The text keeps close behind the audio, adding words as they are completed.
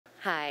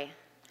Hi.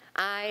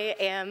 I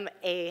am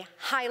a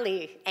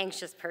highly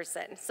anxious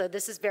person, so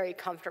this is very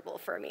comfortable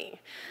for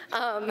me.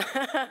 And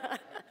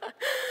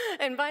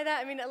by that,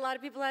 I mean a lot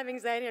of people have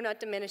anxiety. I'm not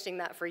diminishing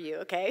that for you,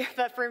 okay?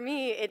 But for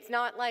me, it's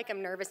not like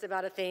I'm nervous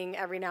about a thing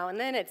every now and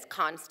then. It's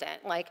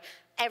constant. Like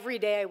every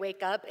day I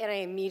wake up and I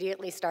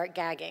immediately start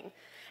gagging.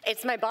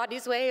 It's my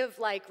body's way of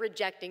like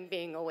rejecting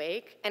being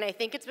awake, and I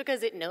think it's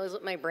because it knows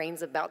what my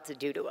brain's about to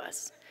do to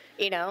us.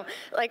 You know,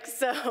 like,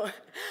 so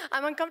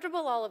I'm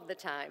uncomfortable all of the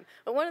time.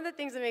 But one of the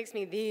things that makes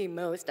me the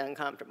most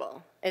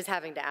uncomfortable is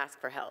having to ask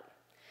for help.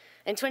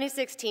 In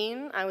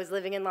 2016, I was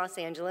living in Los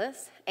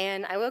Angeles,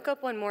 and I woke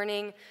up one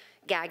morning,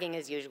 gagging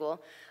as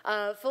usual,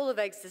 full of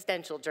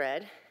existential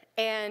dread,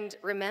 and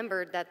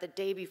remembered that the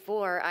day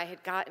before I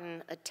had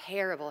gotten a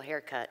terrible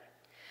haircut.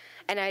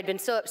 And I had been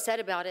so upset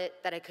about it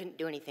that I couldn't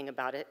do anything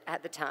about it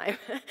at the time.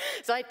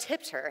 So I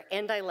tipped her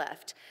and I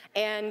left.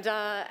 And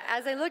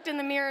as I looked in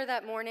the mirror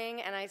that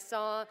morning and I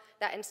saw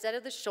that instead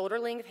of the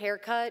shoulder-length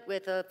haircut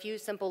with a few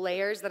simple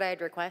layers that I had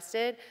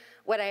requested,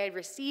 what I had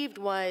received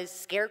was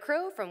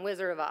Scarecrow from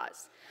Wizard of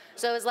Oz.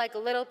 So it was like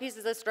little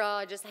pieces of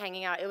straw just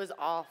hanging out. It was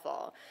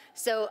awful.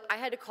 So I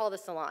had to call the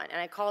salon,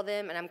 and I called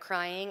them, and I'm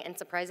crying, and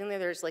surprisingly,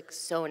 they're just like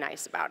so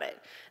nice about it.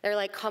 They're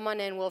like, come on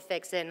in, we'll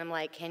fix it. And I'm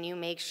like, can you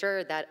make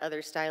sure that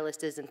other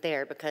stylist isn't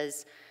there?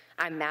 Because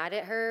I'm mad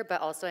at her,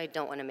 but also I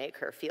don't want to make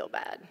her feel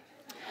bad.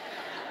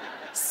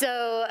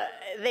 So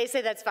they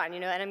say that's fine,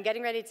 you know, and I'm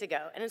getting ready to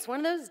go. And it's one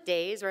of those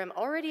days where I'm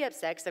already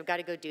upset because I've got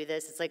to go do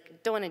this. It's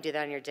like, don't want to do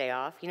that on your day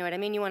off. You know what I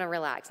mean? You want to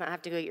relax, not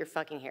have to go get your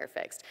fucking hair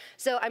fixed.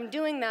 So I'm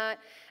doing that,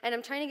 and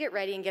I'm trying to get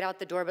ready and get out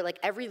the door, but like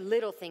every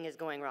little thing is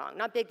going wrong.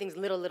 Not big things,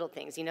 little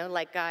things, you know?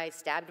 Like I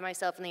stabbed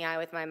myself in the eye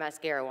with my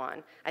mascara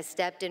wand. I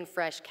stepped in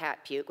fresh cat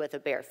puke with a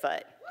bare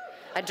foot.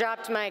 I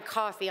dropped my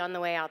coffee on the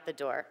way out the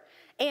door.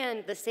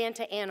 And the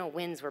Santa Ana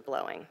winds were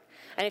blowing.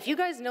 And if you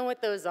guys know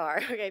what those are,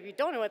 okay, if you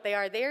don't know what they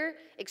are, they're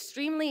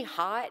extremely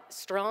hot,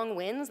 strong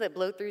winds that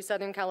blow through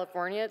Southern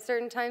California at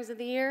certain times of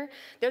the year.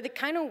 They're the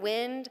kind of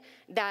wind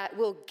that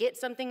will get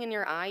something in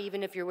your eye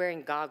even if you're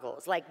wearing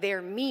goggles. Like,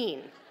 they're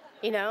mean,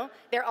 you know?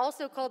 They're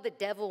also called the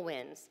devil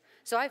winds.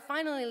 So I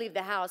finally leave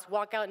the house,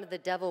 walk out into the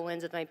devil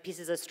winds with my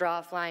pieces of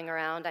straw flying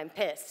around. I'm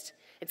pissed.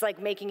 It's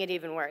like making it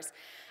even worse.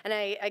 And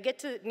I get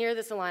to near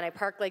the salon. I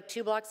park like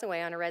 2 blocks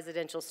away on a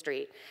residential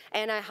street.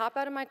 And I hop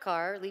out of my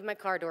car, leave my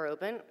car door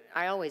open.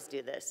 I always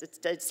do this.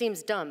 It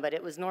seems dumb, but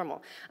it was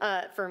normal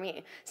for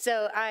me.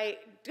 So I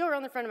go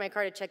around the front of my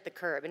car to check the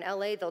curb. In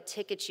LA, they'll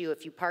ticket you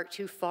if you park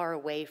too far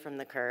away from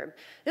the curb.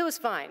 It was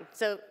fine.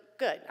 So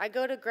good. I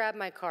go to grab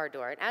my car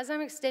door. And as I'm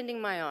extending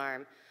my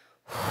arm,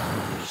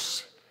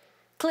 whoosh,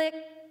 click.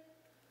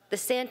 The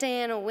Santa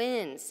Ana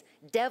winds,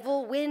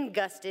 devil wind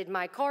gusted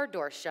my car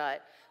door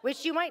shut,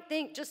 which you might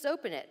think, just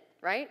open it,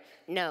 right?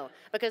 No,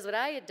 because what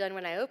I had done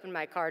when I opened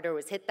my car door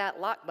was hit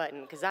that lock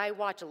button, because I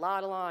watch a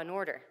lot of Law and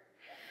Order.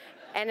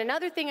 And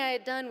another thing I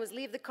had done was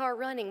leave the car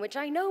running, which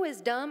I know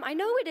is dumb, I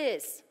know it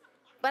is,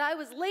 but I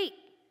was late,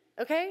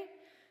 okay?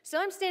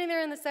 So I'm standing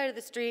there on the side of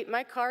the street,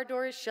 my car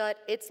door is shut,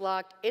 it's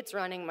locked, it's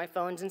running, my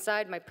phone's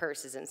inside, my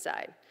purse is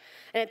inside.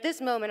 And at this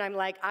moment, I'm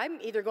like, I'm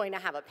either going to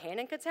have a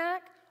panic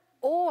attack,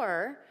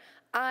 or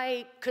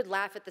I could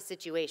laugh at the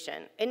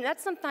situation. And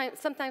that's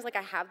sometimes like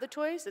I have the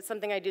choice. It's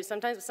something I do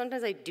sometimes, but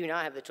sometimes I do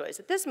not have the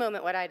choice. At this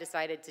moment, what I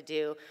decided to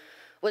do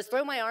was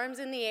throw my arms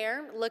in the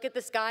air, look at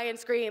the sky, and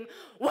scream,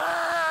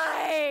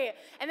 "Why?"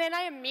 And then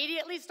I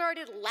immediately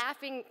started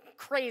laughing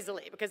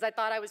crazily because I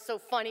thought I was so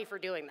funny for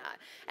doing that.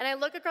 And I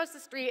look across the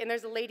street, and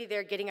there's a lady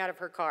there getting out of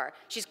her car.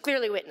 She's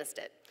clearly witnessed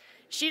it.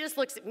 She just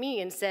looks at me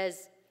and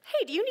says,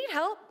 "Hey, do you need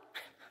help?"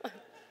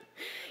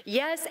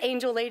 Yes,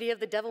 angel lady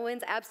of the devil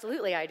winds,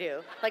 absolutely I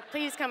do. Like,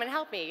 please come and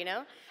help me, you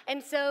know?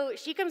 And so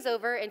she comes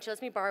over and she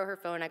lets me borrow her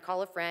phone. I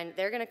call a friend.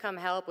 They're gonna come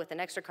help with an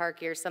extra car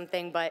key or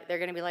something, but they're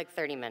gonna be like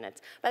 30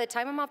 minutes. By the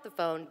time I'm off the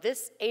phone,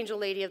 this angel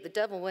lady of the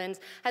devil winds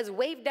has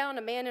waved down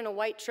a man in a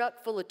white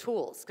truck full of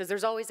tools, because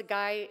there's always a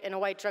guy in a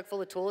white truck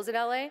full of tools in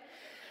LA.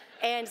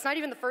 And it's not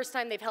even the first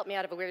time they've helped me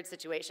out of a weird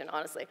situation,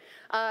 honestly.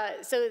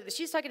 So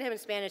she's talking to him in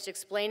Spanish,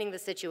 explaining the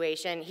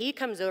situation. He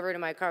comes over to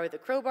my car with a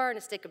crowbar and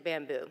a stick of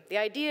bamboo. The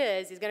idea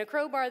is he's gonna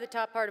crowbar the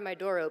top part of my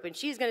door open.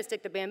 She's gonna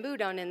stick the bamboo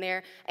down in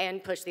there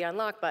and push the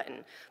unlock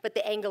button. But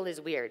the angle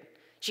is weird.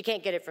 She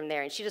can't get it from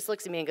there. And she just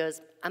looks at me and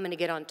goes, "I'm gonna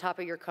get on top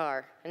of your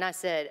car." And I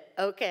said,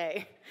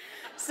 okay.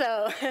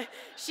 So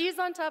she's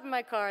on top of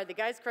my car, the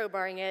guy's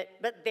crowbarring it,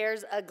 but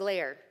there's a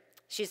glare.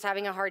 She's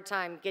having a hard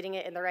time getting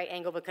it in the right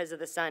angle because of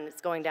the sun. It's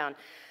going down.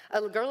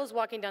 A girl is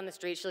walking down the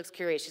street. She looks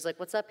curious. She's like,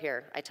 "What's up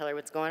here?" I tell her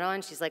what's going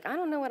on. She's like, "I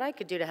don't know what I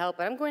could do to help,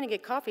 but I'm going to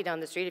get coffee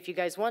down the street if you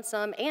guys want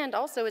some. And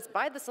also, it's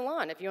by the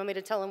salon if you want me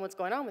to tell them what's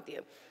going on with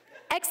you."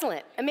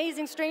 Excellent.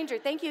 Amazing stranger.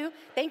 Thank you.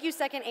 Thank you,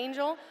 second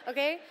angel.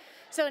 Okay?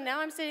 So now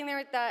I'm sitting there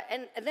with that,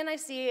 and then I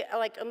see,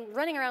 like, I'm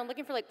running around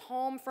looking for, like,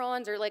 palm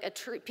fronds or, like,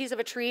 a piece of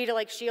a tree to,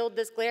 like, shield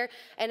this glare,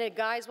 and a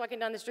guy's walking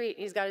down the street,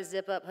 and he's got a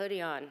zip-up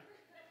hoodie on.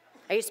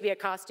 I used to be a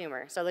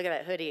costumer, so look at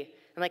that hoodie.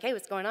 I'm like, hey,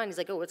 what's going on? He's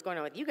like, oh, what's going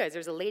on with you guys?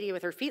 There's a lady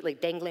with her feet like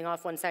dangling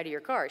off one side of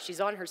your car.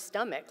 She's on her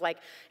stomach, like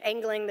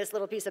angling this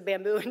little piece of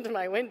bamboo into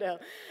my window.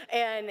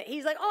 And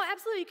he's like, oh,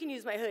 absolutely, you can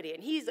use my hoodie.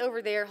 And he's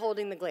over there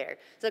holding the glare.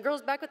 So the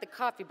girl's back with the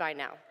coffee by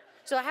now.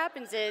 So what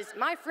happens is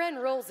my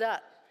friend rolls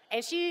up.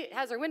 And she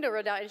has her window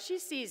rolled out, and she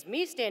sees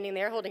me standing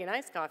there holding an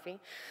iced coffee,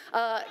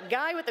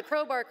 guy with the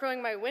crowbar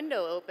crowing my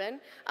window open,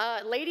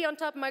 lady on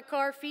top of my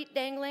car, feet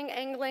dangling,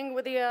 angling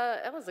with the,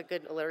 that was a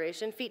good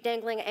alliteration, feet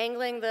dangling,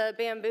 angling the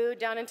bamboo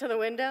down into the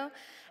window.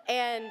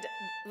 And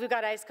we've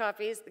got iced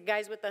coffees, the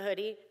guys with the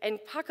hoodie, and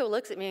Paco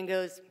looks at me and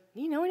goes,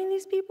 do you know any of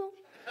these people?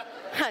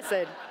 I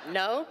said,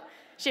 no.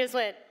 She just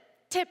went,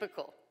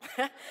 typical.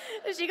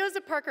 She goes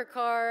to park her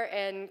car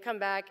and come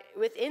back.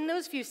 Within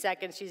those few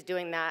seconds she's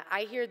doing that,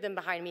 I hear them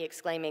behind me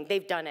exclaiming,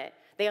 they've done it.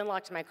 They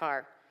unlocked my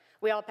car.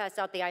 We all pass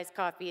out the iced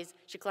coffees.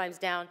 She climbs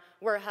down.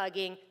 We're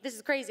hugging. This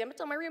is crazy. I'm going to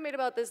tell my roommate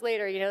about this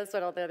later. You know, that's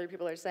what all the other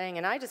people are saying.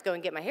 And I just go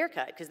and get my hair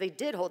cut because they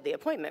did hold the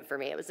appointment for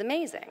me. It was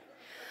amazing.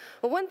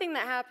 Well, one thing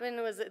that happened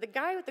was that the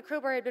guy with the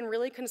crowbar had been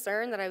really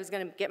concerned that I was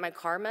going to get my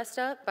car messed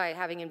up by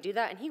having him do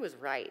that, and he was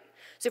right.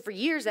 So for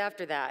years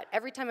after that,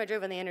 every time I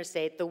drove on the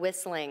interstate, the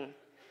whistling,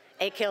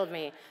 it killed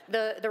me.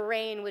 The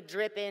rain would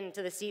drip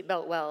into the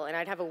seatbelt well, and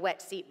I'd have a wet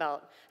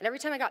seatbelt. And every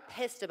time I got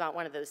pissed about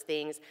one of those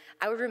things,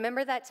 I would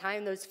remember that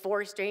time those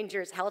 4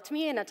 strangers helped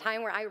me in a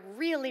time where I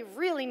really,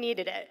 really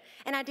needed it,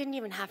 and I didn't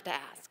even have to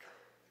ask.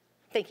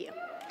 Thank you.